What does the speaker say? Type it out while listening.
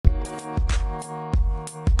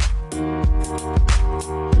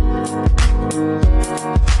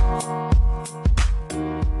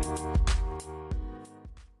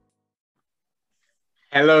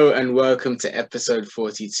Hello and welcome to episode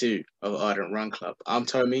 42 of Ardent Run Club. I'm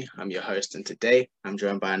Tommy, I'm your host, and today I'm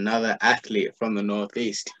joined by another athlete from the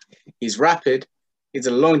Northeast. He's rapid, he's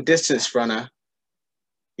a long distance runner.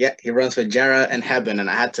 Yeah, he runs for Jarrah and Hebben, and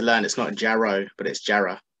I had to learn it's not Jarrow, but it's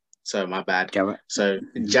Jarrah. So my bad. Jarrah. So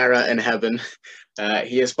Jarrah and Hebben.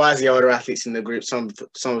 He inspires the older athletes in the group, some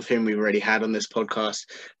of whom we've already had on this podcast,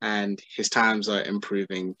 and his times are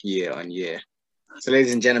improving year on year. So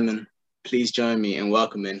ladies and gentlemen, please join me in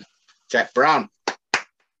welcoming Jack Brown.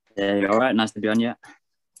 Yeah, you're all right. Nice to be on you.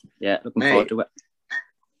 Yeah, looking forward to it.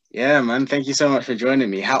 Yeah, man. Thank you so much for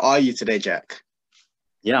joining me. How are you today, Jack?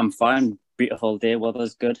 Yeah, I'm fine. Beautiful day.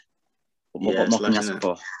 Weather's good. What more can you ask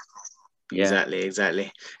for? Yeah.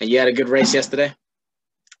 Exactly. And you had a good race yesterday?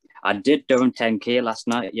 I did Durham 10K last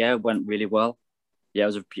night. Yeah, it went really well. Yeah,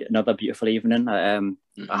 it was another beautiful evening. I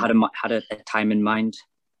had a time in mind.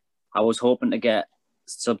 I was hoping to get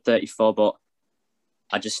sub 34, but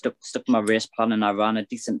I just stuck to my race plan and I ran a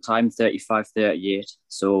decent time, 35:38.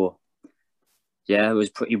 So yeah, it was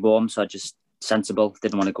pretty warm, so I just sensible,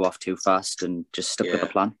 didn't want to go off too fast and just stuck with the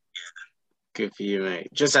plan. Good for you, mate.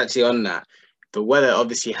 Just actually on that, the weather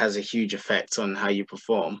obviously has a huge effect on how you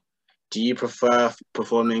perform. Do you prefer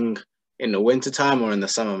performing in the winter time or in the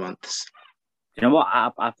summer months? You know what?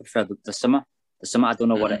 I prefer the summer. The summer, I don't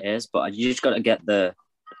know what it is, but you just got to get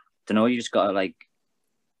you just got to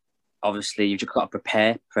obviously you've just got to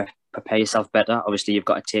prepare yourself better. Obviously, you've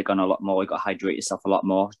got to take on a lot more. You've got to hydrate yourself a lot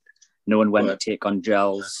more. Knowing when to take on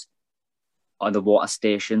gels or the water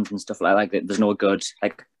stations and stuff like that. There's no good.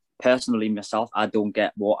 Personally, myself, I don't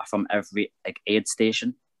get water from every aid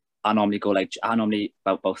station. I normally go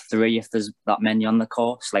about 3 if there's that many on the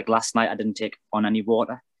course. Like last night, I didn't take on any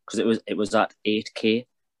water because it was at 8K,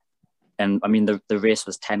 and I mean the race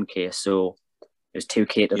was 10K, so it was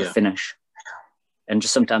 2K to the finish. And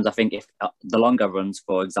just sometimes I think if the longer runs,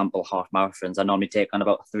 for example, half marathons, I normally take on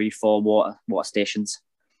about 3-4 water stations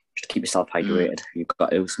just to keep yourself hydrated.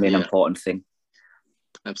 It was the main important thing.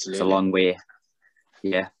 Absolutely. It's a long way.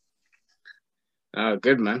 Yeah. Oh,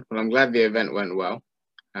 good, man. Well, I'm glad the event went well.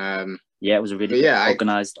 Yeah, it was a really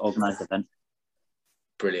organized event.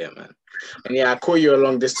 Brilliant, man. And I call you a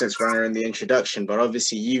long distance runner in the introduction, but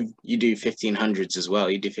obviously you do 1500s as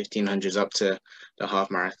well. You do 1500s up to the half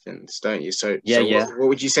marathons, don't you? So what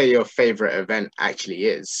would you say your favorite event actually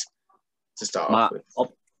is to start off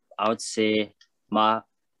with? I would say my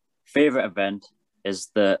favorite event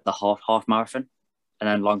is the half marathon, and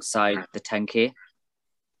then alongside the 10K.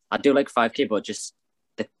 I do like 5K, but just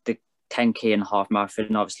the 10K and half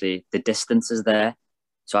marathon, obviously the distance is there,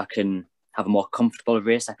 so I can have a more comfortable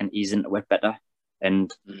race. I can ease into it better,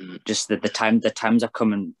 and just the times are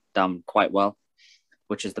coming down quite well,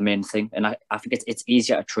 which is the main thing. And I think it's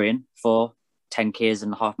easier to train for 10Ks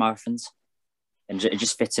and half marathons, and it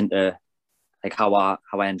just fits into how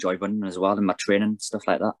I enjoy running as well, and my training and stuff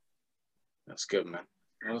like that. That's good, man.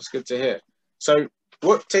 That's good to hear. So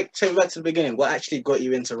take me back to the beginning. What actually got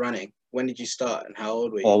you into running? When did you start and how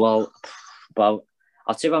old were you? Oh, well,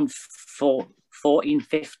 I'd say around 14,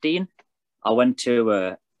 15. I went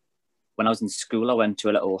to, when I was in school, I went to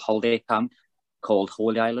a little holiday camp called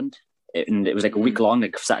Holy Island. And it was a week long,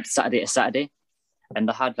 Saturday to Saturday. And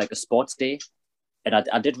I had a sports day. And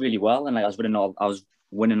I did really well. And I was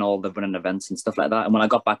winning all the running events and stuff like that. And when I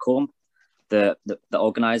got back home, the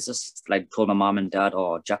organisers told my mum and dad,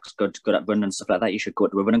 "Oh, Jack's good at running and stuff like that. You should go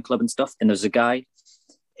to a running club and stuff." And there's a guy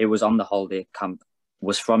who was on the holiday camp,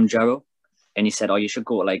 was from Jarrow, and he said, "Oh, you should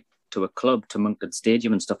go to a club, to Monkton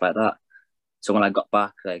Stadium and stuff like that." So when I got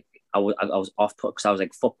back, I was off put because I was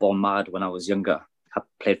football mad when I was younger. I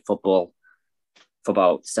played football for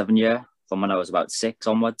about 7 years, from when I was about 6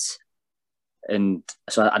 onwards, and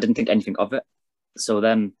so I didn't think anything of it. So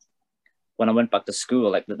then, when I went back to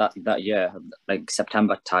school, that year,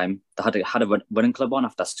 September time, they had a running club on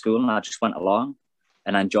after school, and I just went along,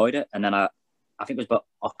 and I enjoyed it. And then I think it was about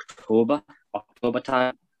October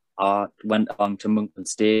time, I went along to Monkton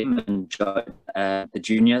Stadium and enjoyed the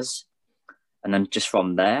juniors. And then just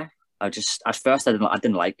from there, at first I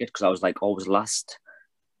didn't like it because I was always last,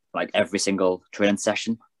 every single training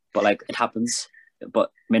session. But it happens.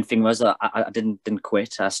 But main thing was I didn't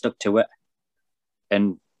quit. I stuck to it,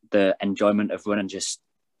 and the enjoyment of running just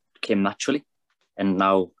came naturally. And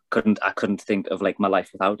now I couldn't think of my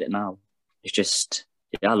life without it. Now it's just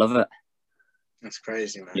I love it. That's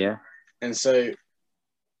crazy, man. Yeah. And so,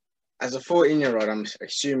 as a 14-year-old, I'm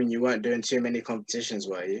assuming you weren't doing too many competitions,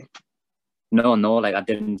 were you? No, I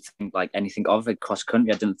didn't think anything of it. Cross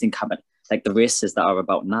country, I didn't think having the races that are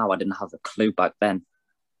about now. I didn't have a clue back then.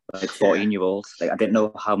 14-year-old, I didn't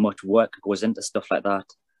know how much work goes into stuff like that.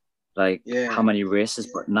 like how many races.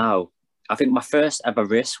 But now, I think my first ever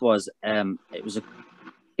race was it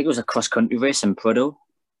was a cross country race in Prudhoe.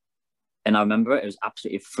 And I remember it was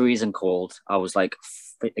absolutely freezing cold. I was like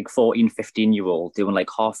 14, 15-year-old doing like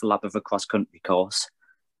half a lap of a cross country course.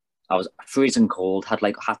 I was freezing cold, had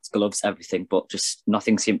like hats, gloves, everything, but just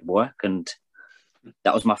nothing seemed to work. And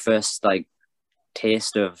that was my first like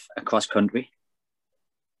taste of a cross country,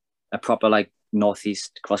 a proper like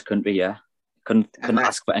northeast cross country. Yeah, couldn't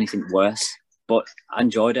ask for anything worse. But I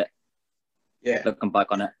enjoyed it. Yeah, looking back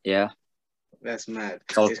on it, yeah, that's mad.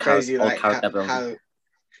 It's crazy, like how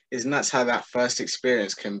it's nuts how that first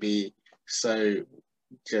experience can be so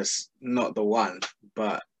just not the one,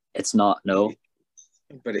 but it's not, no.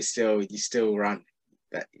 But it's still, you still run.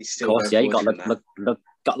 That you still. Of course, yeah. You got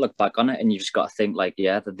to look back on it, and you just got to think like,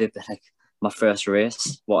 yeah, like my first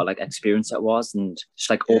race, what like experience it was, and just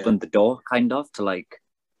like opened the door kind of to like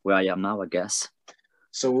where I am now, I guess.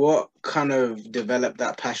 So, what kind of developed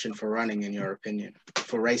that passion for running, in your opinion,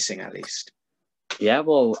 for racing at least? Yeah,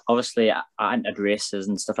 well, obviously I entered races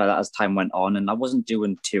and stuff like that as time went on, and I wasn't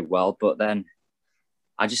doing too well, but then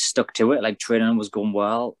I just stuck to it. Like training was going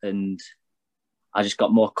well, and I just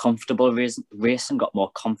got more comfortable racing, got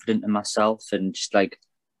more confident in myself, and just like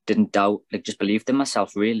didn't doubt, like just believed in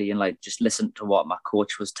myself really, and like just listened to what my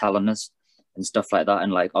coach was telling us and stuff like that,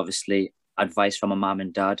 and like obviously advice from my mum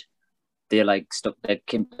and dad. They like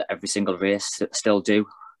came to every single race, still do.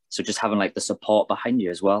 So just having like the support behind you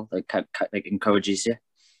as well, like encourages you,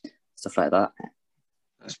 stuff like that.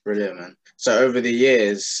 That's brilliant, man. So over the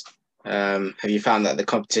years, have you found that the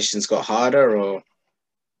competitions got harder or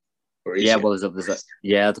yeah, well, there's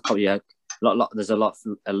a lot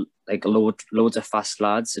like loads of fast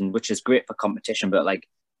lads, and which is great for competition, but like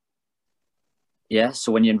yeah,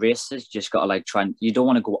 so when you're in races, you just gotta like try and you don't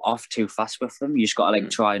want to go off too fast with them. You just gotta like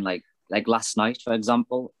try and like last night, for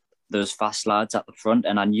example, those fast lads at the front,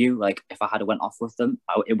 and I knew like if I had went off with them,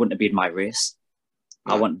 it wouldn't have been my race.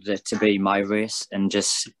 I wanted it to be my race and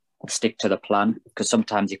just stick to the plan, because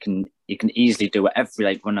sometimes you can easily do it. Every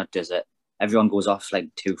like runner does it. Everyone goes off like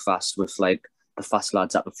too fast with like the fast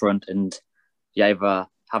lads at the front, and you either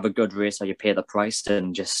have a good race or you pay the price,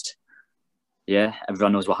 and just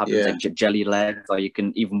everyone knows what happens, like jelly leg, or you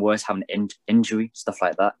can even worse have an injury, stuff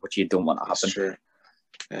like that, which you don't want to happen.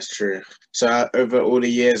 That's true. So over all the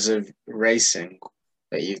years of racing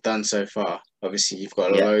that you've done so far, obviously you've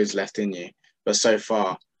got loads left in you, but so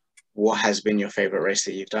far, what has been your favorite race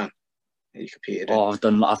that you've done, that you competed in? I've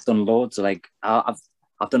done loads. Like I've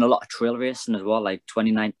done a lot of trail racing as well. Like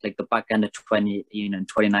 29, like the back end of 2018 and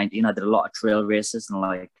 2019, I did a lot of trail races, and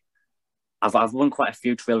like I've won quite a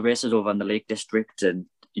few trail races over in the Lake District and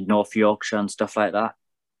in North Yorkshire and stuff like that.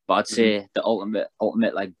 But I'd say the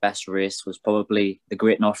ultimate like best race was probably the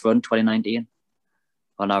Great North Run 2019,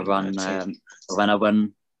 when I ran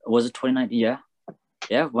was it 2019?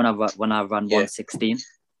 Yeah, when I ran 116.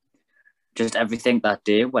 Just everything that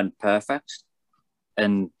day went perfect,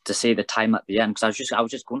 and to see the time at the end, because I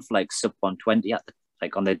was just going for like sub 120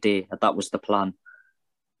 on the day. That was the plan.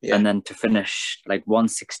 Yeah. And then to finish like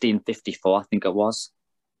 116.54, I think it was.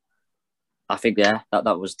 I think that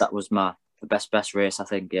was the best race. I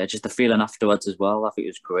think just the feeling afterwards as well. I think it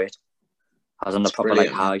was great. I was on the proper like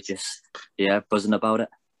high, just buzzing about it.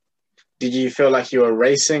 Did you feel like you were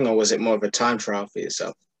racing, or was it more of a time trial for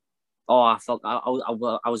yourself? Oh, I felt I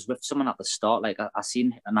was with someone at the start. Like I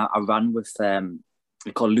seen, and I ran with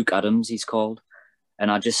we call Luke Adams. He's called, and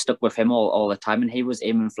I just stuck with him all the time. And he was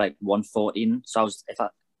aiming for like 114. So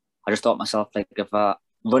I just thought to myself, like, if I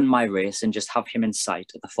run my race and just have him in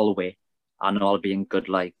sight the full way, I know I'll be in good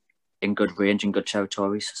range, in good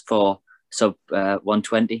territories for sub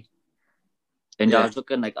 120. And I was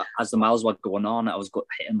looking, like, as the miles were going on, I was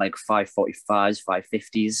hitting like 545s,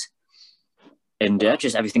 550s. And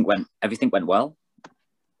just everything went well.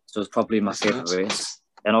 So it was probably my favourite race.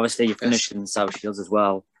 And obviously you finished in South Shields as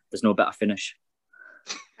well. There's no better finish.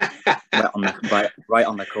 right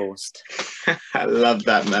on the coast. I love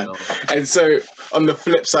that, man. And so on the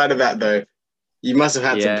flip side of that, though, you must have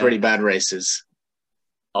had some pretty bad races.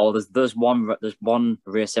 Oh, there's one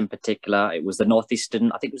race in particular. It was the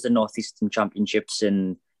Northeastern. I think it was the Northeastern Championships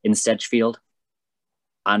in Sedgefield.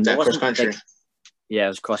 And it wasn't cross country. It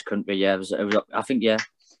was cross country. Yeah, it was. I think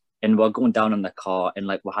and we're going down in the car, and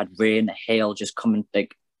like we had rain, hail just coming,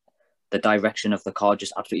 like the direction of the car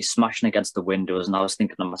just absolutely smashing against the windows. And I was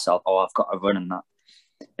thinking to myself, oh, I've got to run in that.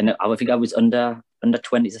 And I think I was under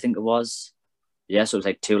 20s, I think it was. Yeah, so it was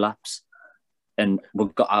like 2 laps. And we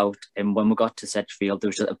got out, and when we got to Sedgefield,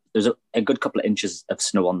 there was a good couple of inches of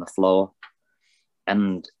snow on the floor.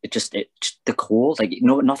 And the cold, like,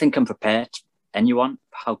 nothing can prepare anyone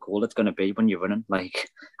how cold it's going to be when you're running. Like,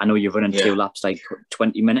 I know you're running 2 laps, like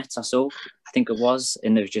 20 minutes or so, I think it was,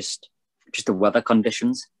 and it was just the weather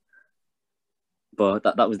conditions. But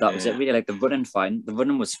that was it really. Like, the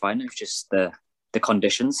running was fine. It was just the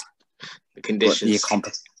conditions. The conditions.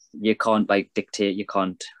 But you can't like dictate. You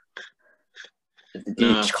can't.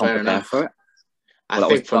 You just can't prepare for it. I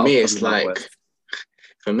think for me, it's like.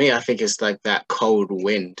 For me, I think it's like that cold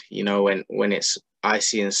wind. You know, when it's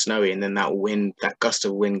icy and snowy, and then that wind, that gust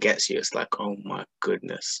of wind gets you. It's like, oh my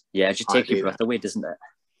goodness. Yeah, it just take your breath away, doesn't it?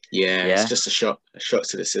 Yeah, it's just a shock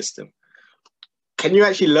to the system. Can you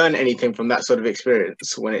actually learn anything from that sort of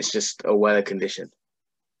experience when it's just a weather condition?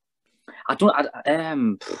 I don't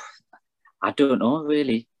know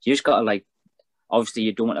really. You just gotta, like, obviously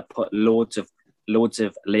you don't want to put loads of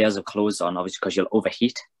layers of clothes on, obviously, because you'll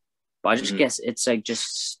overheat. But I just guess it's like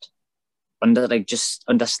just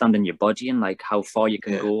understanding your body and like how far you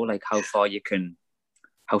can go, like how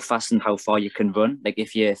fast and how far you can run. Like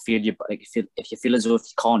if you feel if you feel as though if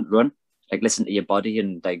you can't run, like listen to your body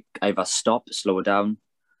and like either stop, slow down,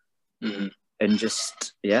 and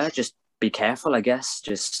just be careful. I guess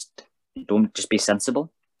just be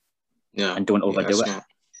sensible. Yeah, and don't overdo it. Smart.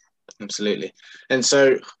 Absolutely. And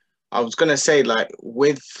so I was gonna say, like,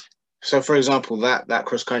 so for example, that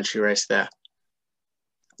cross country race there,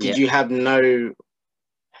 did you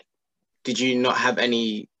not have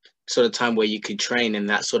any sort of time where you could train in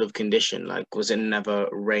that sort of condition? Like, was it never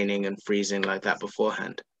raining and freezing like that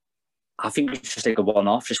beforehand? I think it's just like a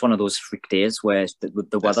one-off, just one of those freak days where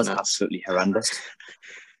the weather's absolutely horrendous.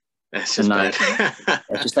 That's just bad.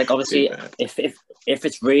 It's just like, obviously, if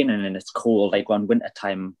it's raining and it's cold, like on winter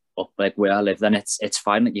time up like where I live, then it's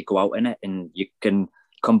fine that you go out in it and you can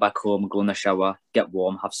come back home, go in the shower, get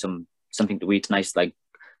warm, have something to eat, nice like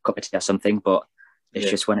cup of tea or something. But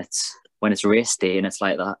it's just when it's race day and it's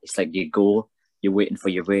like that, it's like you're waiting for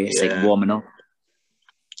your race, like warming up.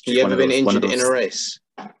 Have you ever been injured in a race?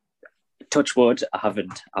 Touch wood, I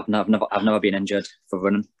haven't. I've never been injured for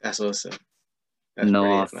running. That's awesome.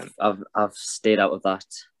 No, I've stayed out of that,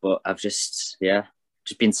 but I've just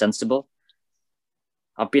been sensible.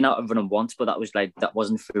 I've been out of running once, but that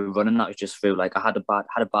wasn't through running. That was just through, like, I had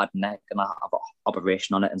a bad neck and I had an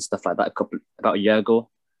operation on it and stuff like that about a year ago.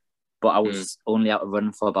 But I was only out of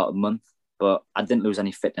running for about a month, but I didn't lose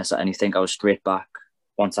any fitness or anything. I was straight back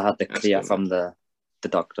once I had the clear from the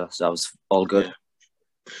doctor, so I was all good. Yeah.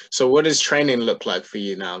 So what does training look like for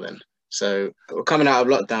you now then? So we're coming out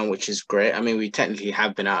of lockdown, which is great. I mean, we technically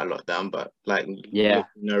have been out of lockdown, but like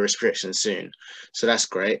no restrictions soon. So that's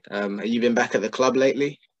great. Have you been back at the club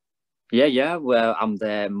lately? Yeah. Well, I'm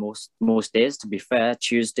there most days, to be fair.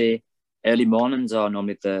 Tuesday early mornings are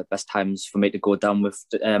normally the best times for me to go down with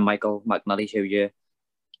Michael McNally, who you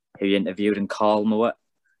interviewed, and Carl Mowat,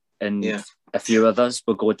 and a few others.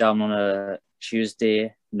 We'll go down on a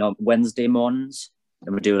Wednesday mornings,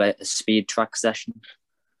 and we do like a speed track session.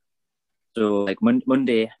 So like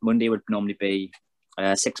Monday would normally be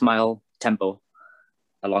a 6 mile tempo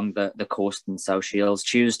along the coast in South Shields.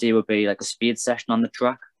 Tuesday would be like a speed session on the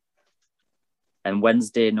track. And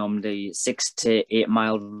Wednesday, normally 6 to 8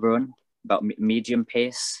 mile run, about medium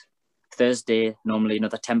pace. Thursday, normally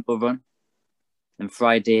another tempo run. And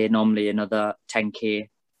Friday, normally another 10K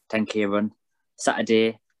run.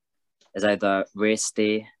 Saturday is either race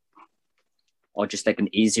day or just like an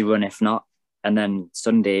easy run if not. And then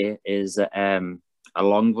Sunday is a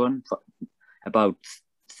long run, about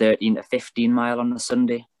 13 to 15 mile on the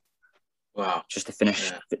Sunday. Wow. Just to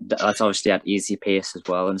finish. That's obviously at easy pace as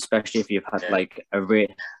well. And especially if you've had like a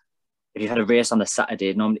race, if you had a race on the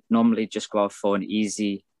Saturday, normally just go out for an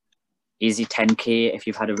easy 10K. If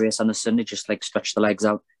you've had a race on the Sunday, just like stretch the legs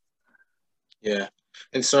out. Yeah.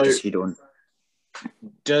 And so just you don't.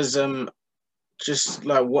 Does just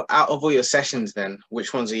like, what out of all your sessions then,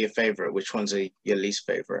 which ones are your favorite? Which ones are your least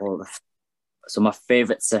favorite? So my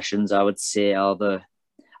favorite sessions, I would say,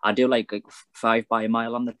 I do like 5 by a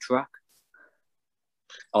mile on the track.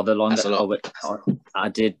 Or the longer. I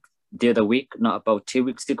did the other week, not about 2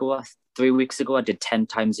 weeks ago, 3 weeks ago, I did 10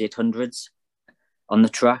 times 800s on the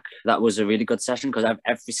track. That was a really good session because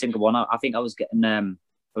every single one, I think I was getting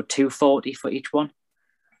about 240 for each one.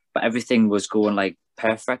 But everything was going like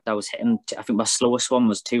perfect. I was hitting, I think my slowest one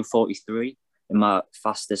was 243 and my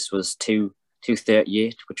fastest was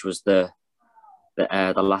 238, which was the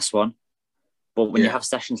last one. But when you have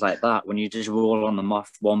sessions like that, when you just roll on them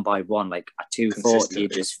off one by one, like at 240,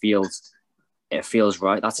 it just feels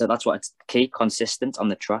right. That's what it's key, consistent on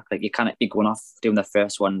the track. Like you can't be going off doing the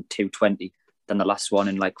first one 220, then the last one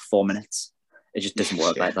in like 4 minutes. It just doesn't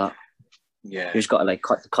work like that. Yeah, you've got to like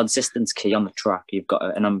consistency key on the track. You've got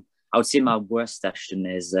to, and I would say my worst session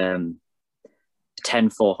is 10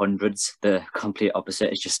 400s. The complete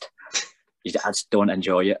opposite. It's just, I just don't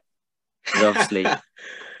enjoy it. Because obviously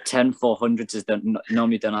 10 400s is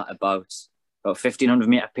normally done at about 1500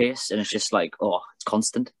 meter pace, and it's just like, it's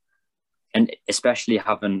constant. And especially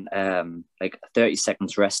having like 30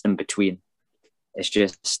 seconds rest in between, it's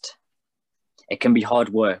just, it can be hard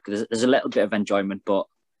work. There's a little bit of enjoyment, but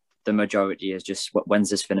the majority is just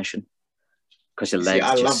when's this finishing? Because your legs.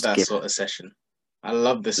 I love that sort of session. I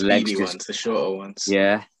love the speedy ones, the shorter ones.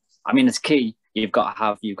 Yeah, I mean, it's key. You've got to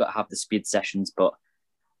have the speed sessions, but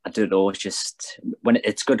I don't know. It's just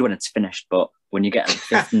it's good when it's finished, but when you get the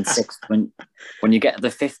fifth and sixth, when you get the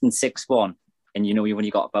fifth and sixth one, and you know when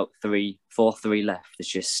you got about 3, 4, 3 left, it's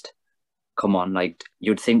just, come on. Like,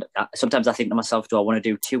 you'd think. Sometimes I think to myself, do I want to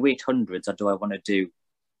do 2 800s or do I want to do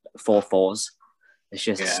 4 4s? It's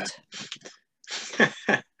just. Yeah.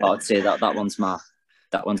 I'd say that one's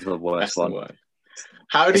the worst one.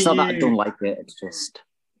 It's not that I don't like it. It's just.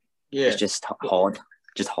 Yeah. It's just hard.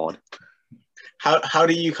 Just hard. How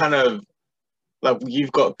do you kind of, like,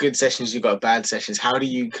 you've got good sessions, you've got bad sessions. How do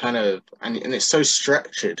you kind of, and it's so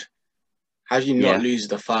structured. How do you not lose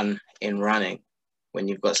the fun in running when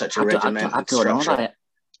you've got such a regimented structure?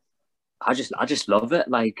 I just love it.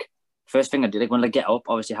 Like, first thing I do, like, when I get up,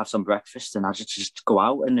 obviously have some breakfast, and I just go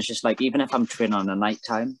out, and it's just like, even if I'm training on the night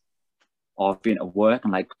time or being at work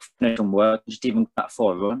and like finish from work, just even that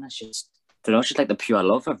for a run, it's just, I don't know, it's just like the pure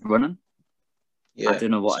love of running. Yeah, I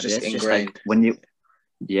don't know what it is. It's just like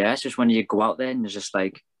it's just when you go out there and it's just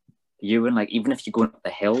like you, and like, even if you're going up the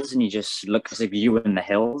hills and you just look as if you in the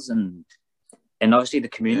hills, and obviously the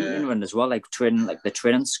community run as well, like the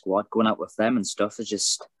training squad, going out with them and stuff is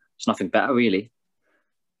just, it's nothing better really.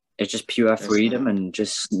 It's just pure freedom and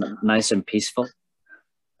just nice and peaceful.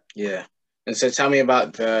 Yeah. And so tell me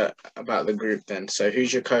about the group then. So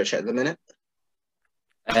who's your coach at the minute?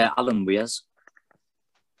 Alan Weirs.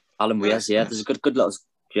 Yeah. There's a good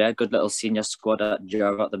little senior squad at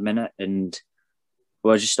Jura at the minute, and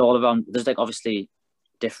we're just all around. There's like obviously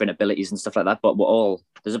different abilities and stuff like that, but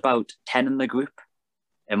there's about 10 in the group,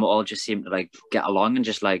 and we all just seem to like get along and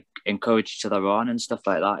just like encourage each other on and stuff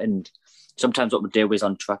like that. And sometimes what we do is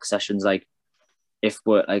on track sessions, like if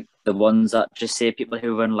we're like the ones that just say people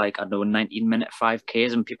who run like, I don't know, 19-minute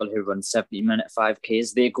 5Ks and people who run 70-minute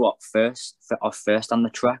 5Ks, they go up first on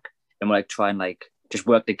the track, and we're like try and like just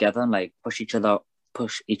work together and like push each other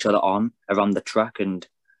on around the track. And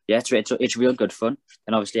yeah, it's real good fun,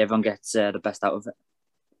 and obviously everyone gets the best out of it.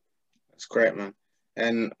 That's great, man.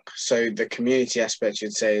 And so the community aspect,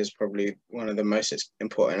 you'd say, is probably one of the most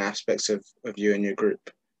important aspects of you and your group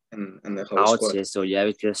and the whole squad. I would say so,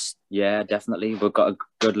 yeah. Definitely. We've got a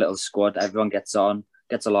good little squad. Everyone gets along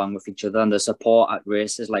with each other, and the support at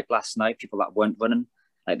races, like last night, people that weren't running,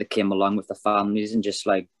 like they came along with the families and just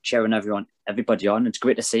like cheering everybody on. It's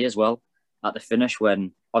great to see as well at the finish,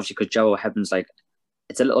 when obviously, because Joe Hebbon's like,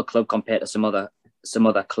 it's a little club compared to some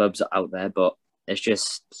other clubs out there, but it's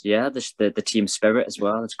just, the team spirit as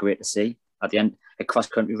well. It's great to see at the end, like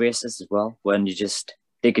cross-country races as well, when you just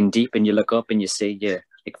digging deep and you look up and you see your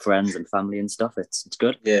like friends and family and stuff. It's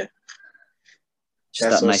good. Yeah. Just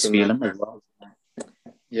that's that nice awesome, feeling as well.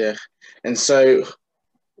 Yeah. And so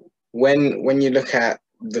when you look at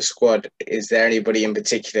the squad, is there anybody in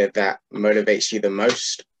particular that motivates you the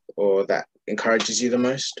most or that encourages you the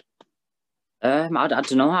most? I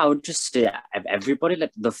don't know. I would just say everybody,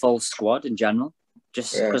 like the full squad in general,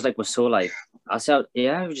 just because like we're so like,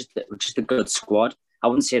 we're just a good squad. I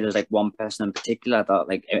wouldn't say there's like one person in particular that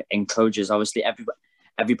like encourages. Obviously,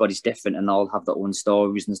 everybody's different and all have their own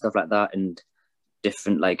stories and stuff like that, and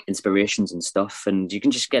different like inspirations and stuff. And you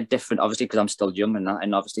can just get different, obviously, because I'm still young and that,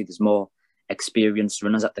 and obviously there's more experienced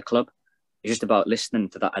runners at the club. It's just about listening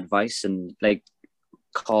to that advice, and like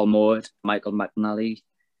Carl Moore, Michael McNally,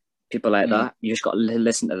 people like that. You just got to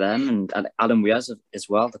listen to them, and Alan Weirs as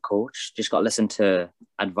well, the coach. Just got to listen to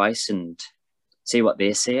advice and see what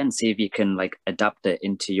they say, and see if you can like adapt it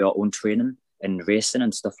into your own training and racing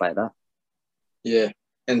and stuff like that. Yeah.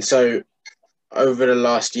 And so over the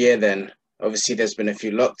last year then, obviously there's been a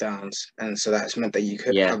few lockdowns, and so that's meant that you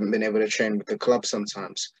haven't been able to train with the club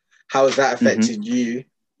sometimes. How has that affected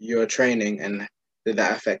your training, and did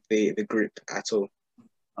that affect the group at all?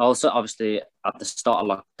 Also, obviously, at the start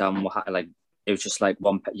of lockdown, it was just like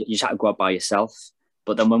you just had to go out by yourself.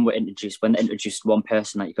 But then when they introduced one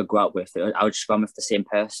person that you could go out with, I would just run with the same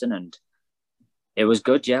person, and it was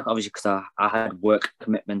good, yeah. Obviously, because I had work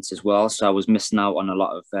commitments as well, so I was missing out on a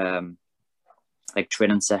lot of like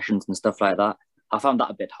training sessions and stuff like that. I found that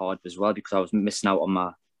a bit hard as well, because I was missing out on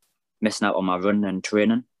my run and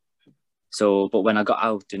training. So, but when I got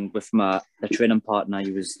out and with the training partner,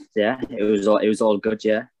 he was it was all good,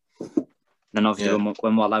 yeah. And then obviously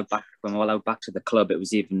when we're allowed back to the club, it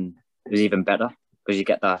was even better because you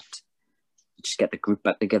just get the group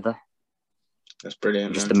back together. That's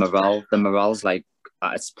brilliant. Just man. the morale's like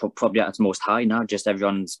it's probably at its most high now. Just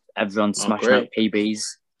everyone's smashing out PBs,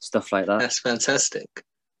 stuff like that. That's fantastic.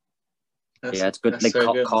 It's good. Like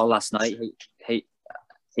so Carl last night,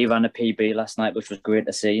 he ran a PB last night, which was great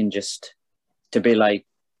to see, and just to be able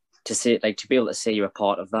to see you're a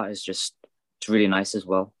part of that is just it's really nice as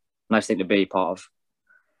well. Nice thing to be part of.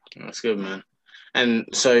 That's good, man. And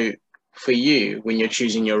so for you, when you're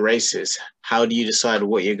choosing your races, how do you decide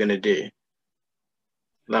what you're going to do?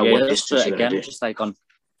 Like what distance you're going to do?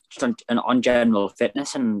 Just on general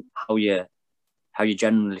fitness and how you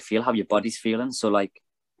generally feel, how your body's feeling. So like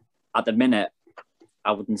at the minute,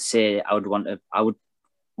 I wouldn't say I would want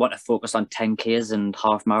to focus on 10Ks and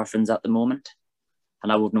half marathons at the moment.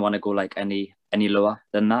 And I wouldn't want to go like any lower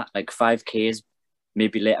than that, like 5Ks,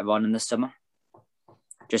 maybe later on in the summer.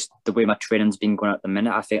 Just the way my training's been going at the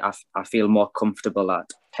minute, I think I feel more comfortable at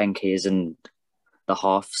 10Ks and the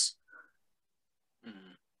halves.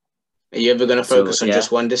 Are you ever going to focus on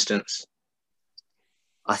just one distance?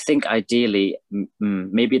 I think ideally,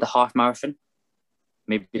 maybe the half marathon.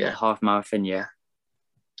 Maybe the half marathon, yeah.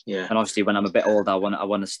 Yeah. And obviously, when I'm a bit older, I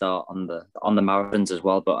want to start on the marathons as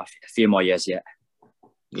well, but a few more years yet.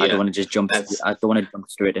 Yeah. I don't want to just jump. I don't want to jump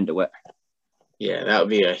straight into it. Yeah, that would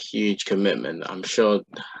be a huge commitment. I'm sure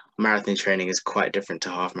marathon training is quite different to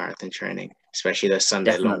half marathon training, especially those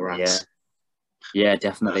Sunday long runs. Yeah,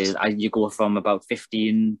 definitely. You go from about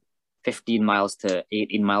 15 miles to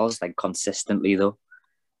 18 miles, like consistently though.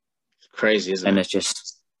 Crazy, isn't it? And it's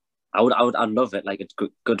just, I'd love it. Like it's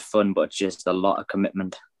good fun, but it's just a lot of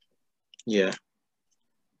commitment. Yeah.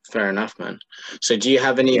 Fair enough, man. So do you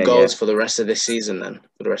have any goals for the rest of this season then?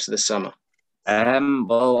 For the rest of the summer?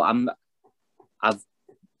 Well, I've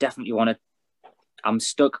definitely I'm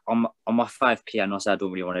stuck on my 5K. I know I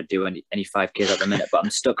don't really want to do any 5Ks at the minute, but I'm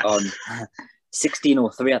stuck on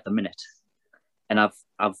 16:03 at the minute. And I've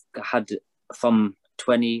had from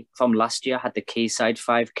last year, I had the Quayside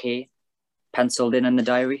 5K penciled in the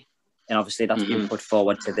diary. And obviously that's been put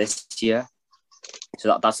forward to this year.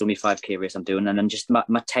 So that's the only 5K race I'm doing. And then just my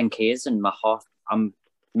 10Ks and my half,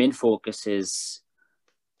 main focus is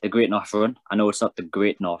the Great North Run. I know it's not the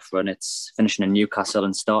Great North Run. It's finishing in Newcastle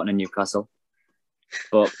and starting in Newcastle.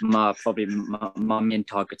 But my main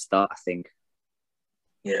target's that, I think.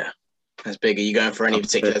 Yeah. That's big. Are you going for any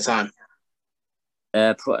particular time?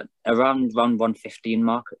 Around 1:15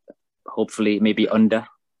 mark. Hopefully, maybe under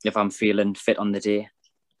if I'm feeling fit on the day.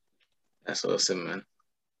 That's awesome, man.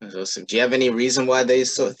 That's awesome. Do you have any reason why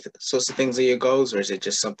these sorts of things are your goals, or is it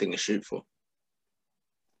just something to shoot for?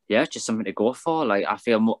 Yeah, just something to go for. Like I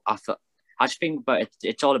just think, but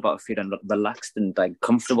it's all about feeling relaxed and like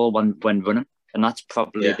comfortable when running, and that's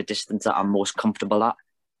probably the distance that I'm most comfortable at.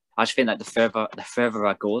 I just think like the further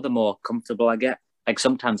I go, the more comfortable I get. Like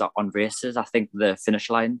sometimes on races, I think the finish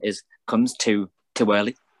line comes too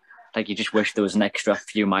early. Like you just wish there was an extra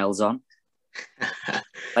few miles on.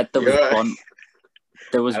 Like there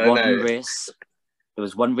was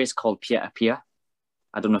one race called Pier to Pier.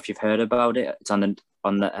 I don't know if you've heard about it. It's on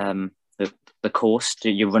the coast.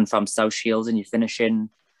 You run from South Shields and you finish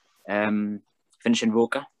in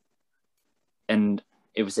Roker. And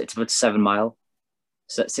it's about 7 mile.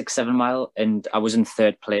 6-7 mile, and I was in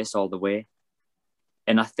third place all the way.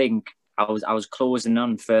 And I think I was closing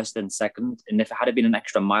on first and second. And if it had been an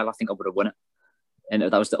extra mile, I think I would have won it. And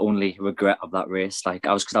that was the only regret of that race. Like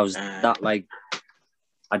I was that like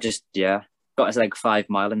I just got to like 5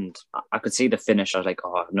 mile and I could see the finish. I was like,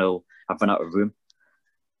 oh no, I've run out of room.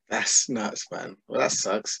 That's nuts, man. Well, that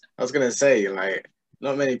sucks. I was gonna say like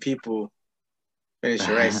not many people finish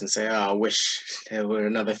a race and say, "Oh, I wish there were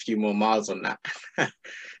another few more miles on that."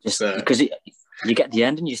 Just because you get the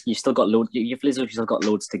end and you still got loads. You've still got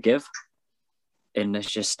loads to give, and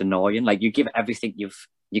it's just annoying. Like you give everything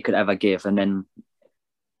you could ever give, and then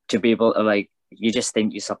to be able to like, you just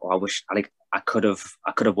think to yourself, "Oh, I wish I could have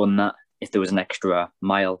won that if there was an extra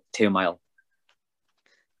mile, 2 mile."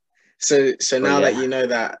 So now that you know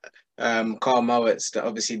that. Carl Mowatt's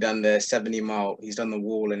obviously done the 70 mile. He's done the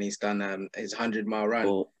wall and he's done his 100-mile run.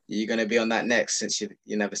 Are you going to be on that next since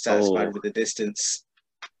you're never satisfied with the distance?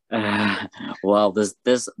 Well, there's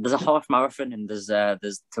a half marathon and there's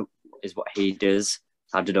is what he does.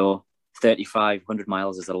 I don't know. 3,500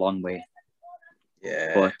 miles is a long way.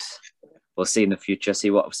 Yeah, but we'll see in the future. See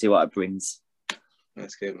what it brings.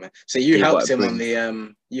 That's good, man. So you helped him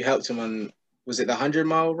on Was it the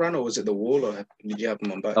 100-mile run or was it the wall, or did you have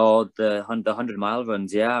them on both? Oh, the 100-mile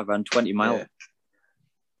runs. Yeah, I ran 20 mile. Yeah.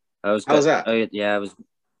 I was How was good. that? Yeah,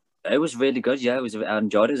 it was really good. Yeah, I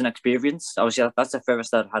enjoyed it as an experience. Obviously, that's the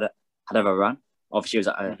furthest I had ever run. Obviously,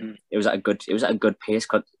 it was at a good pace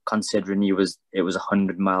considering it was a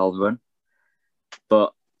 100-mile run.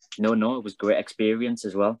 But no, it was a great experience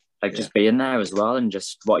as well. Like just being there as well, and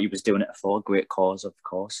just what he was doing it for. Great cause, of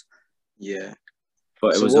course. Yeah.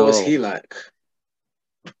 But So what was he like?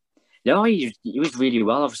 Yeah, he was really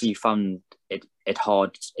well. Obviously, he found it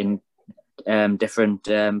hard in different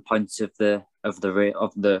points of the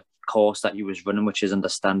course that he was running, which is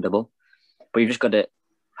understandable. But you've just got to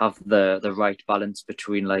have the right balance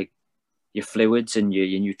between like your fluids and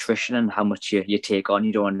your nutrition and how much you take on.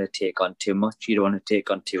 You don't want to take on too much. You don't want to take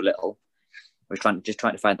on too little. We're trying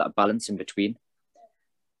to find that balance in between.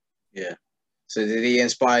 Yeah. So did he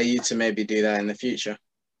inspire you to maybe do that in the future?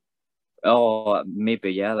 Oh,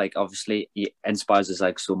 maybe, yeah. Like obviously he inspires us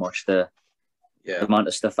like so much, the amount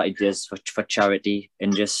of stuff that he does for charity,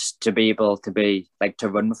 and just to be able to be like to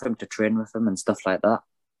run with him, to train with him and stuff like that.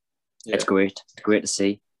 Yeah. It's great. It's great to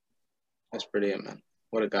see. That's brilliant, man.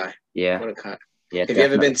 What a guy. Yeah. What a guy. Yeah. Have you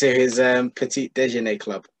ever been to his petit déjeuner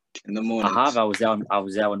club in the morning? I have. I was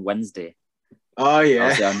there on Wednesday. Oh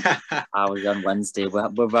yeah. I was on Wednesday.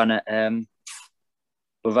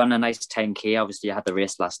 We ran a nice 10K. Obviously, I had the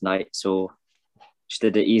race last night, so just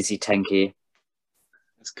did an easy 10K.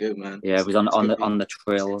 That's good, man. Yeah, it was on the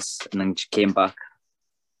trails, and then came back,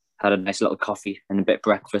 had a nice little coffee and a bit of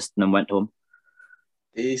breakfast, and then went home.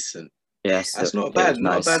 Decent. Yes, that's not bad.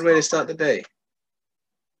 Not a bad way to start the day.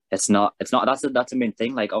 It's not. That's the main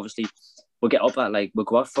thing. Like obviously, we'll get up at we'll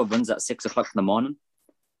go out for runs at 6 o'clock in the morning,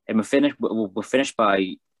 and we'll finish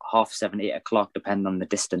by 7:30, 8 o'clock, depending on the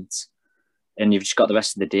distance. And you've just got the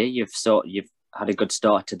rest of the day. You've had a good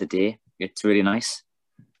start to the day. It's really nice.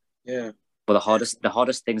 Yeah. But the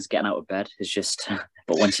hardest thing is getting out of bed. Is just.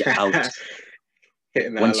 But once you're out,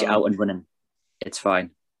 you're out and running, it's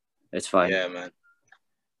fine. It's fine. Yeah, man.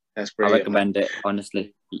 That's brilliant. I recommend it.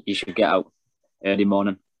 Honestly, you should get out early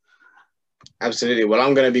morning. Absolutely. Well,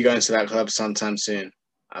 I'm going to be going to that club sometime soon.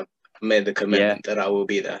 I've made the commitment that I will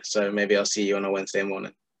be there. So maybe I'll see you on a Wednesday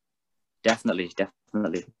morning. Definitely.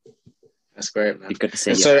 That's great, man. Be good to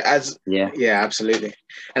see you. So yeah, absolutely.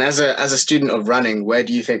 And as a student of running, where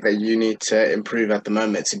do you think that you need to improve at the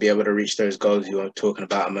moment to be able to reach those goals you were talking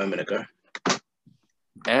about a moment ago?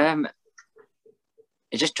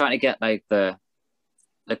 It's just trying to get like the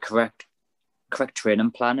correct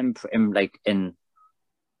training plan in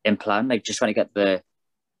plan, like just trying to get the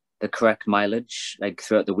correct mileage like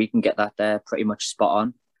throughout the week and get that there pretty much spot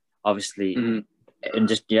on, obviously. And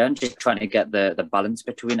just trying to get the balance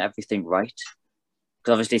between everything right,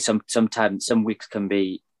 because obviously sometimes some weeks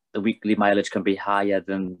the weekly mileage can be higher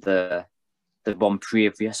than the one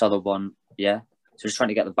previous or the one. So just trying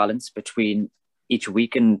to get the balance between each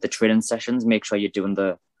week and the training sessions, make sure you're doing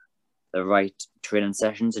the right training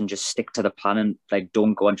sessions and just stick to the plan, and like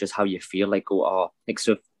don't go on just how you feel. Like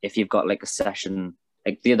so if you've got like a session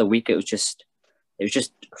like the other week, it was just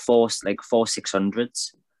 4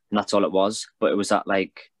 600s, and that's all it was, but it was at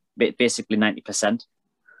like basically 90%.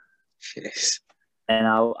 Yes. And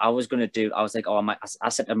I was gonna do. I was like, I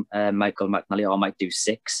said to Michael McNally, I might do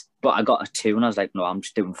 6, but I got a 2, and I was like, no, I'm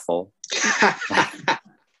just doing 4.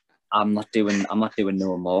 I'm not doing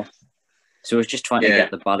no more. So it's just trying to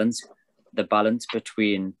get the balance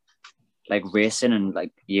between like racing and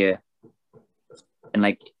like and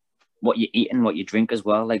like what you eat and what you drink as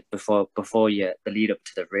well, like before the lead up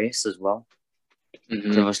to the race as well.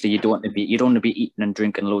 Because obviously you don't want to be eating and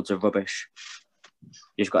drinking loads of rubbish.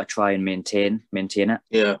 You just got to try and maintain it.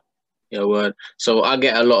 Yeah, word. So I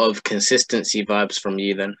get a lot of consistency vibes from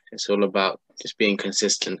you. Then it's all about just being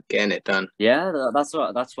consistent, getting it done. Yeah, that's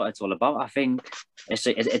what it's all about. I think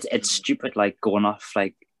it's stupid like going off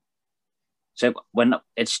like. So when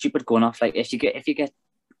it's stupid going off like if you get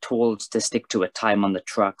told to stick to a time on the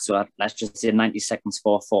track, so let's just say 90 seconds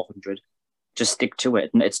for 400, just stick to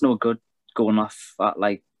it. And it's no good going off at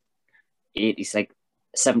like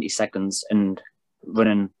 70 seconds and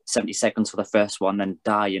running 70 seconds for the first one and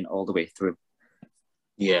dying all the way through.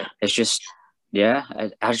 Yeah, it's just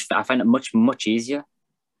I find it much easier,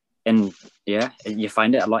 and you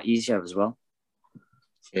find it a lot easier as well.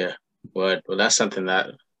 Yeah, word. Well, that's something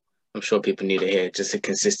that I'm sure people need to hear, just the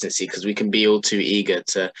consistency, because we can be all too eager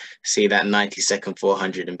to see that 90-second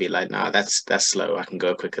 400 and be like, nah, that's slow. I can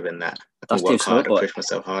go quicker than that. I can work harder, push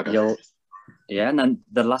myself harder. And then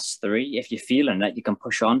the last 3, if you're feeling that, you can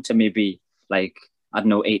push on to maybe like, I don't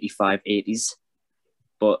know, 85, 80s.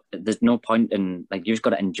 But there's no point in, like, you just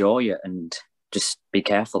got to enjoy it and just be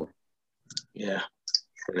careful. Yeah,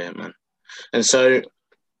 brilliant, man. And so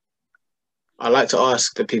I like to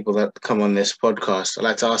ask the people that come on this podcast, I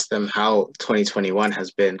like to ask them how 2021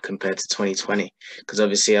 has been compared to 2020. Because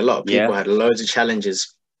obviously a lot of people had loads of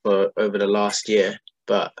challenges for over the last year.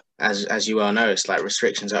 But as you well know, it's like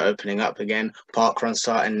restrictions are opening up again. Parkrun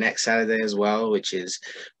starting next Saturday as well, which is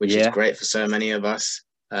great for so many of us.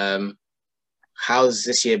 How's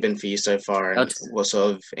this year been for you so far, and what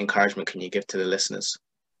sort of encouragement can you give to the listeners?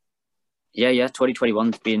 Yeah,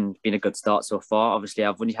 2021's been a good start so far. Obviously,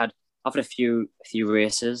 I've had a few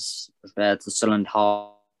races. The Sunderland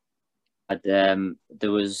Half. There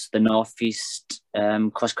was the Northeast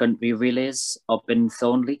cross country relays up in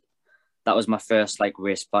Thornley. That was my first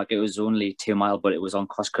race back. It was only 2 mile, but it was on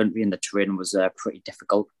cross country, and the terrain was pretty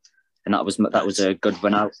difficult. And that was a good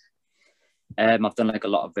run out. I've done a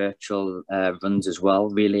lot of virtual runs as well,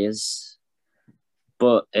 relays.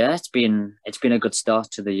 But yeah, it's been a good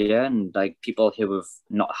start to the year, and people who have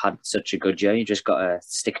not had such a good year, you just gotta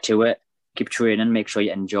stick to it, keep training, make sure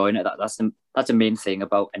you're enjoying it. That's the main thing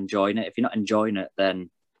about enjoying it. If you're not enjoying it,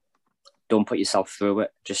 then don't put yourself through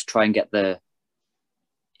it. Just try and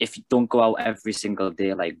if you don't go out every single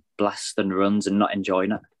day blasting runs and not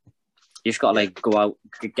enjoying it, you just gotta go out,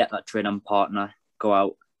 get that training partner, go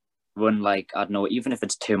out, run I don't know, even if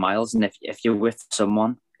it's 2 miles, and if you're with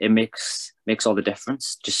someone, it makes all the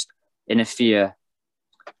difference. If you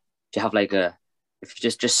have if you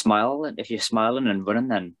just smile, and if you're smiling and running,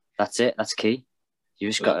 then that's it. That's key. You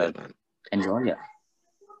just gotta enjoy it.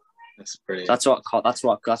 That's brilliant. That's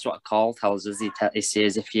what Carl tells us. He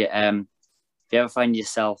says if you ever find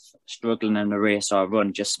yourself struggling in a race or a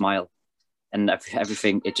run, just smile, and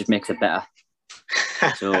everything, it just makes it better.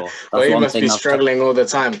 So well, he must be struggling all the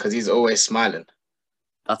time because he's always smiling.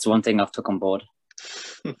 That's one thing I've took on board.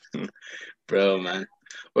 Bro, man.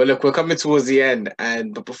 Well, look, we're coming towards the end,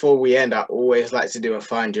 but before we end, I always like to do a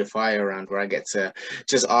Find Your Fire round where I get to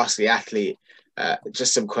just ask the athlete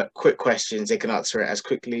just some quick questions. They can answer it as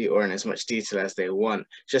quickly or in as much detail as they want,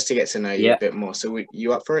 just to get to know you a bit more. So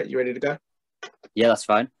you up for it? You ready to go? Yeah, that's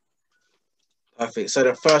fine. Perfect. So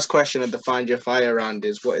the first question of the Find Your Fire round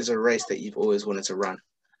is, what is a race that you've always wanted to run?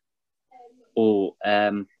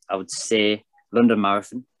 I would say London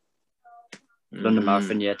Marathon. London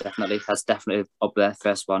Marathon, yeah, definitely. That's definitely up there,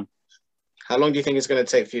 first one. How long do you think it's going to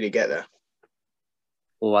take for you to get there?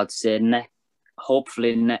 I'd say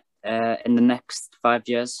hopefully in the next 5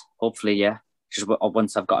 years. Hopefully, yeah. Just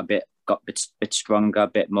once I've got a bit stronger, a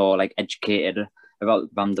bit more educated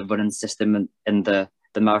around the running system and the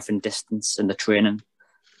marathon distance and the training.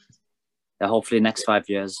 Yeah, hopefully next 5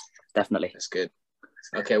 years, definitely. That's good.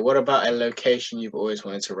 Okay, what about a location you've always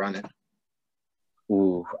wanted to run in?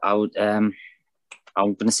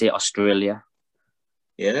 I'm going to say Australia.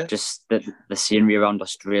 Yeah? Just the scenery around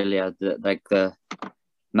Australia, the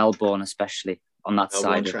Melbourne especially, on that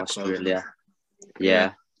side of Australia.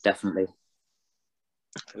 Yeah, definitely.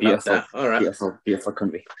 Beautiful. Love that. All right. Beautiful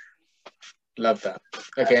country. Love that.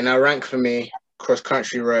 Okay, now rank for me cross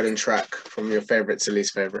country, road and track from your favourite to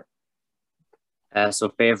least favourite. So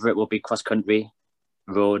favourite will be cross country,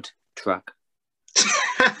 road, track.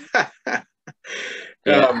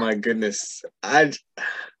 Yeah. Oh my goodness. I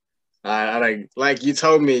like you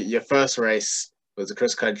told me your first race was a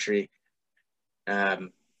cross country.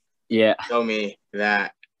 You told me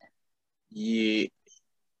that you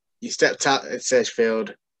stepped out at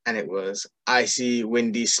Sedgefield and it was icy,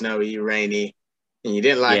 windy, snowy, rainy, and you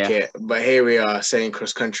didn't like it. But here we are saying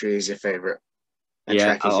cross country is your favourite. And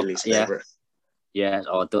track is your least favourite. Yeah,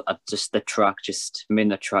 just the track,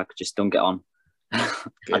 the track just don't get on.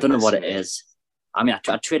 I don't know what it is. I mean,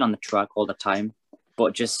 I train on the track all the time,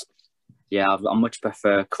 but I much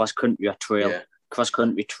prefer cross country or trail, cross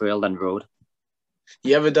country, trail than road.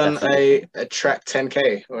 You ever done a track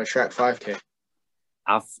 10K or a track 5K?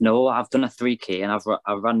 I've done a 3K and I've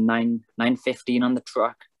run 9:15 on the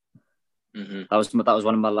track. Mm-hmm. That was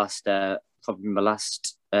one of my last probably my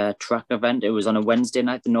last track event. It was on a Wednesday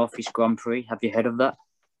night, the Northeast Grand Prix. Have you heard of that?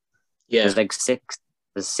 Yeah.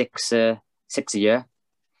 There's six a year.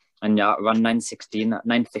 And I ran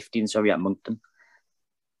 9:15, sorry, at Moncton.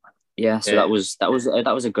 Yeah, so that was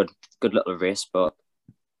a good little race, but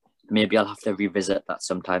maybe I'll have to revisit that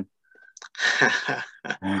sometime.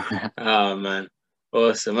 Oh man,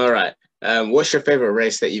 awesome! All right, what's your favorite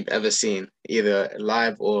race that you've ever seen, either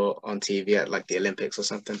live or on TV at the Olympics or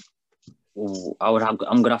something? I'm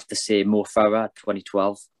gonna have to say Mo Farah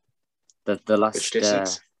 2012, the last Which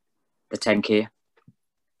distance? The 10K.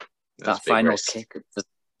 That final kick, the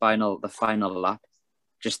final lap,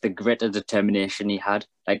 just the grit and determination he had.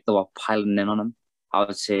 They were piling in on him. I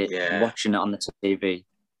would say Yeah. watching it on the TV.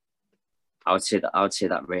 I would say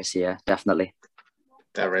that race, yeah, definitely.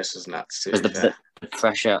 That race was nuts too. Because the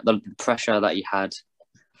pressure that he had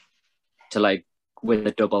to like win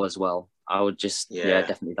the double as well. I would just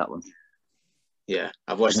definitely that one. Yeah,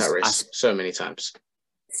 I've watched that race so many times.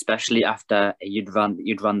 Especially after you'd run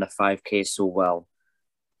the 5K so well,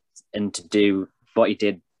 and to do what he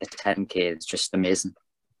did the 10K is just amazing.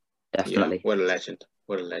 Definitely. Yeah, what a legend.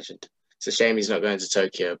 What a legend. It's a shame he's not going to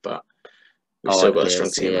Tokyo, but we've still got a strong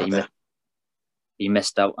team out there. He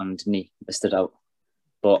missed out and he missed it out.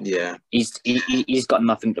 But yeah, he's got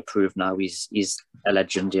nothing to prove now. He's a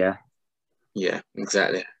legend, yeah. Yeah,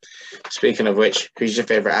 exactly. Speaking of which, who's your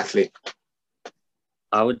favourite athlete?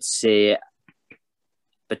 I would say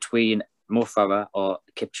between Mo Farah or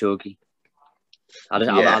Kipchoge. I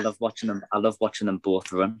love watching them. I love watching them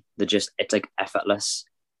both run. It's like effortless.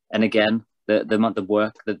 And again, the amount of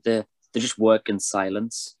work that they just work in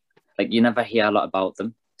silence. Like you never hear a lot about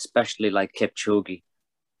them, especially like Kipchoge.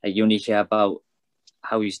 Like you only hear about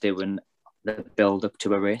how he's doing the build up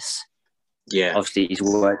to a race. Yeah, obviously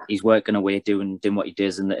he's working away doing what he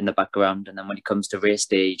does in the background, and then when he comes to race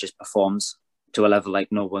day, he just performs to a level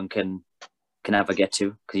like no one can ever get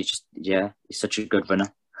to because he's such a good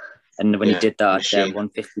runner. And when he did that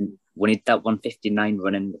 150, when he did that 159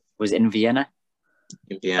 running, was it in Vienna?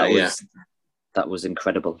 That was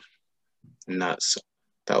incredible. Nuts.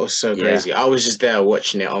 That was so crazy. I was just there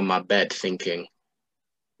watching it on my bed thinking,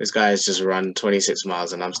 this guy has just run 26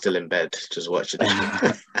 miles and I'm still in bed just watching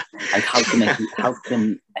it. Like how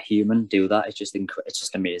can a human do that? It's just it's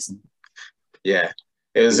just amazing. Yeah,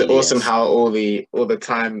 it was really awesome how all the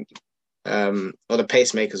time, all the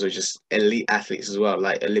pacemakers were just elite athletes as well,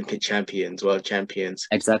 like Olympic champions, world champions.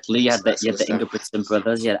 Exactly. You had the Ingebrigtsen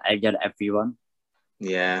brothers. You had everyone.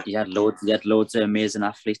 Yeah. You had loads of amazing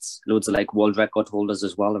athletes, loads of like world record holders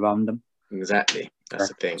as well around them. Exactly. That's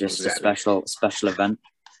the thing. Just a special event.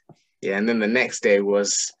 Yeah, and then the next day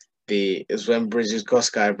was when Bridget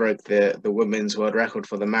Kosgei broke the women's world record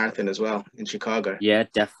for the marathon as well in Chicago. Yeah,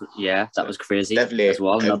 definitely. Yeah, that was crazy. Definitely as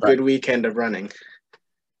well. A good weekend of running.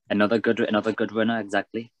 Another good runner,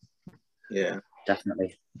 exactly. Yeah,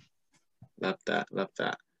 definitely. Love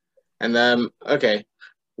that. And okay,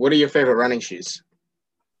 what are your favorite running shoes?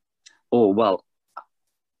 Oh well,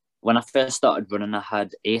 when I first started running, I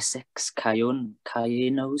had Asics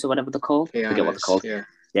Kayanos or whatever they're called. I forget what they're called.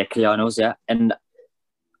 Yeah, Kayanos. Yeah, and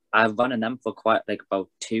I've run in them for quite like about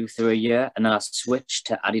 2-3 years, and then I switched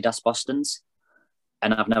to Adidas Bostons,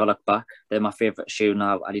 and I've never looked back. They're my favorite shoe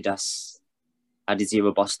now. Adidas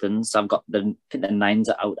Adizero Bostons. So I've got the 9s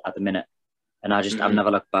are out at the minute, and I've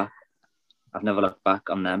never looked back. I've never looked back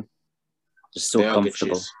on them. Just so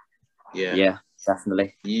comfortable. Yeah,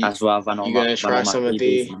 definitely. That's why I've run all my. You gonna try some of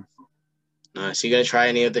the? Nice. You gonna try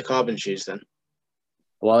any of the carbon shoes then?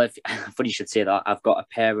 Well, funny you should say that. I've got a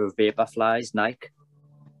pair of Vaporflies Nike,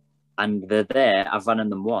 and they're there. I've run in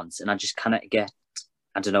them once, and I just cannot get.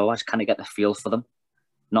 I don't know. I just can't get the feel for them.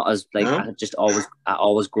 Not as like I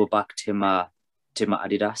always go back to my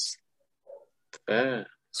Adidas. Fair.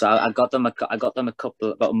 So I got them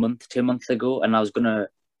about a month, 2 months ago, and I was gonna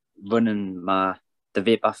run in the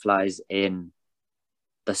Vaporflies in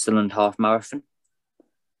the Sunderland half marathon,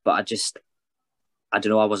 but I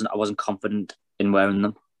don't know. I wasn't confident in wearing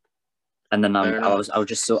them, and then I was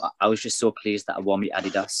just so pleased that I wore my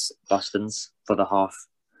Adidas Bostons for the half.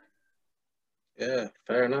 Yeah,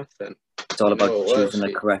 fair enough then. It's all about choosing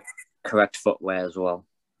the correct footwear as well.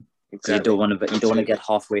 Exactly. You don't want to get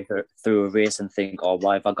halfway through a race and think, oh,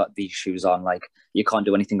 why have I got these shoes on? Like you can't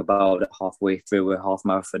do anything about it halfway through a half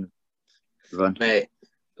marathon run. Mate,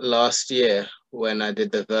 last year when I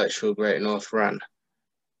did the virtual Great North Run,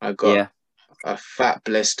 I got a fat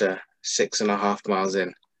blister 6.5 miles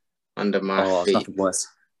in under my feet. It's nothing worse.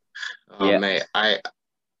 Oh mate, I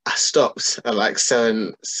stopped at like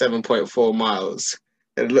 7.4 miles.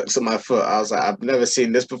 And looked at my foot. I was like, I've never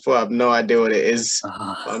seen this before. I have no idea what it is.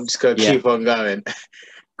 I'm just gonna keep on going.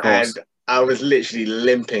 And I was literally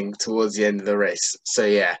limping towards the end of the race. So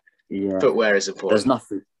footwear is important.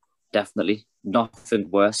 There's definitely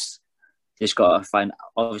nothing worse. You just gotta find.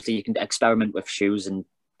 Obviously, you can experiment with shoes,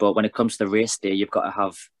 but when it comes to the race day, you've got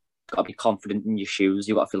to be confident in your shoes.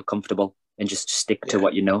 You've got to feel comfortable and just stick to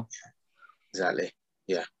what you know. Exactly.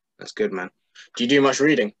 Yeah, that's good, man. Do you do much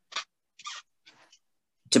reading?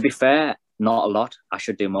 To be fair, not a lot. I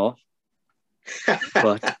should do more.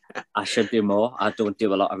 But I should do more. I don't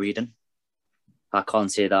do a lot of reading. I can't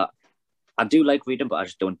say that. I do like reading, but I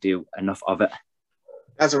just don't do enough of it.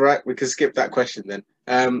 That's all right. We can skip that question then.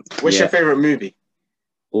 What's your favourite movie?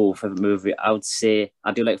 Oh, favourite movie? I would say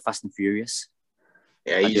I do like Fast and Furious.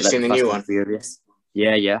 Yeah, I you do just like seen the the Fast new and one. Furious.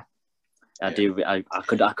 Yeah, yeah. I Yeah. do. I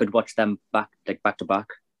could watch them back to back.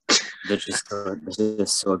 They're just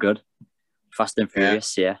so good. Fast and Yeah,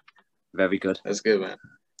 Furious, yeah, very good. that's good, man.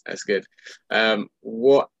 That's good.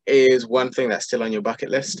 What is one thing that's still on your bucket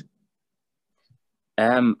list?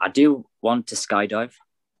 I do want to skydive.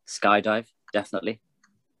 Skydive, definitely.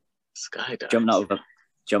 Skydive. Jumping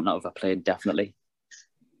out of a plane, definitely.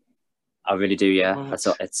 I really do, yeah. What?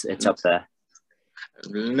 It's up there.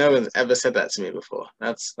 No one's ever said that to me before.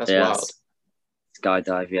 That's Yeah, wild.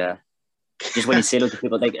 skydive, yeah. Just when you see loads of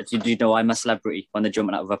people, like, do you know I'm a celebrity when they're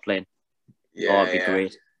jumping out of a plane? Yeah, It'd be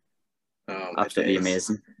great. Oh, Absolutely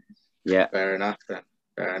amazing. Yeah. Fair enough, then.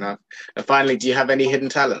 Fair enough. And finally, do you have any hidden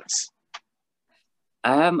talents?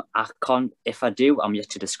 I can't. If I do, I'm yet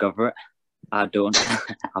to discover it. I don't. I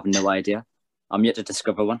have no idea. I'm yet to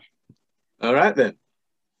discover one. All right, then.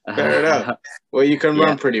 Fair enough. Well, you can Yeah.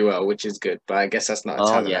 run pretty well, which is good. But I guess that's not a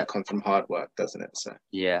talent yeah. that comes from hard work, doesn't it? So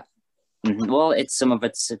Yeah. Well, it's some of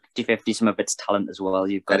it's 50-50, some of it's talent as well.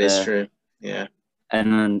 You've got that is true. Yeah.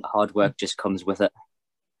 And then hard work just comes with it.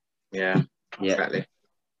 Yeah. Exactly.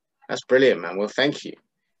 That's brilliant, man. Well, thank you.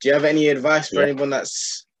 Do you have any advice for anyone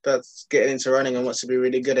that's getting into running and wants to be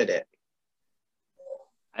really good at it?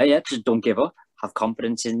 Yeah, just don't give up. Have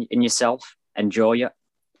confidence in yourself. Enjoy it.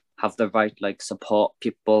 Have the right support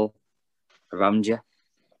people around you,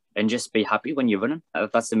 and just be happy when you're running.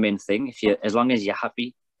 That's the main thing. As long as you're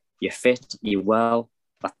happy, you're fit, you're well,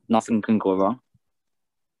 nothing can go wrong.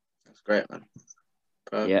 That's great, man.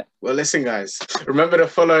 Yeah. Well, listen, guys, remember to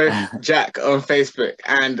follow Jack on Facebook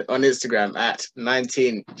and on Instagram at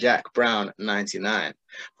 19JackBrown99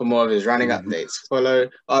 for more of his running updates. Follow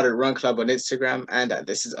Ardent Run Club on Instagram and at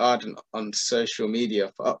This Is Ardent on social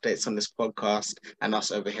media for updates on this podcast and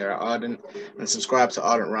us over here at Ardent. And subscribe to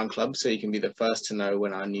Ardent Run Club so you can be the first to know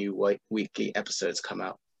when our new weekly episodes come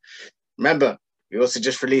out. Remember, we also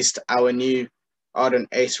just released our new Ardent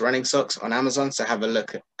Ace running socks on Amazon, so have a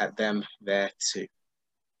look at them there too.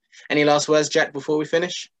 Any last words, Jack, before we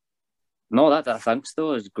finish? No, thanks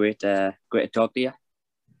though. It was great to talk to you.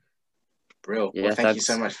 Brilliant. Yeah, well, thank you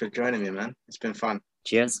so much for joining me, man. It's been fun.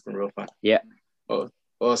 Cheers. It's been real fun. Yeah. Oh,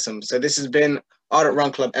 awesome. So this has been Ardent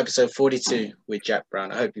Run Club episode 42 with Jack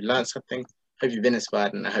Brown. I hope you learned something. Hope you've been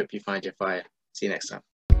inspired, and I hope you find your fire. See you next time.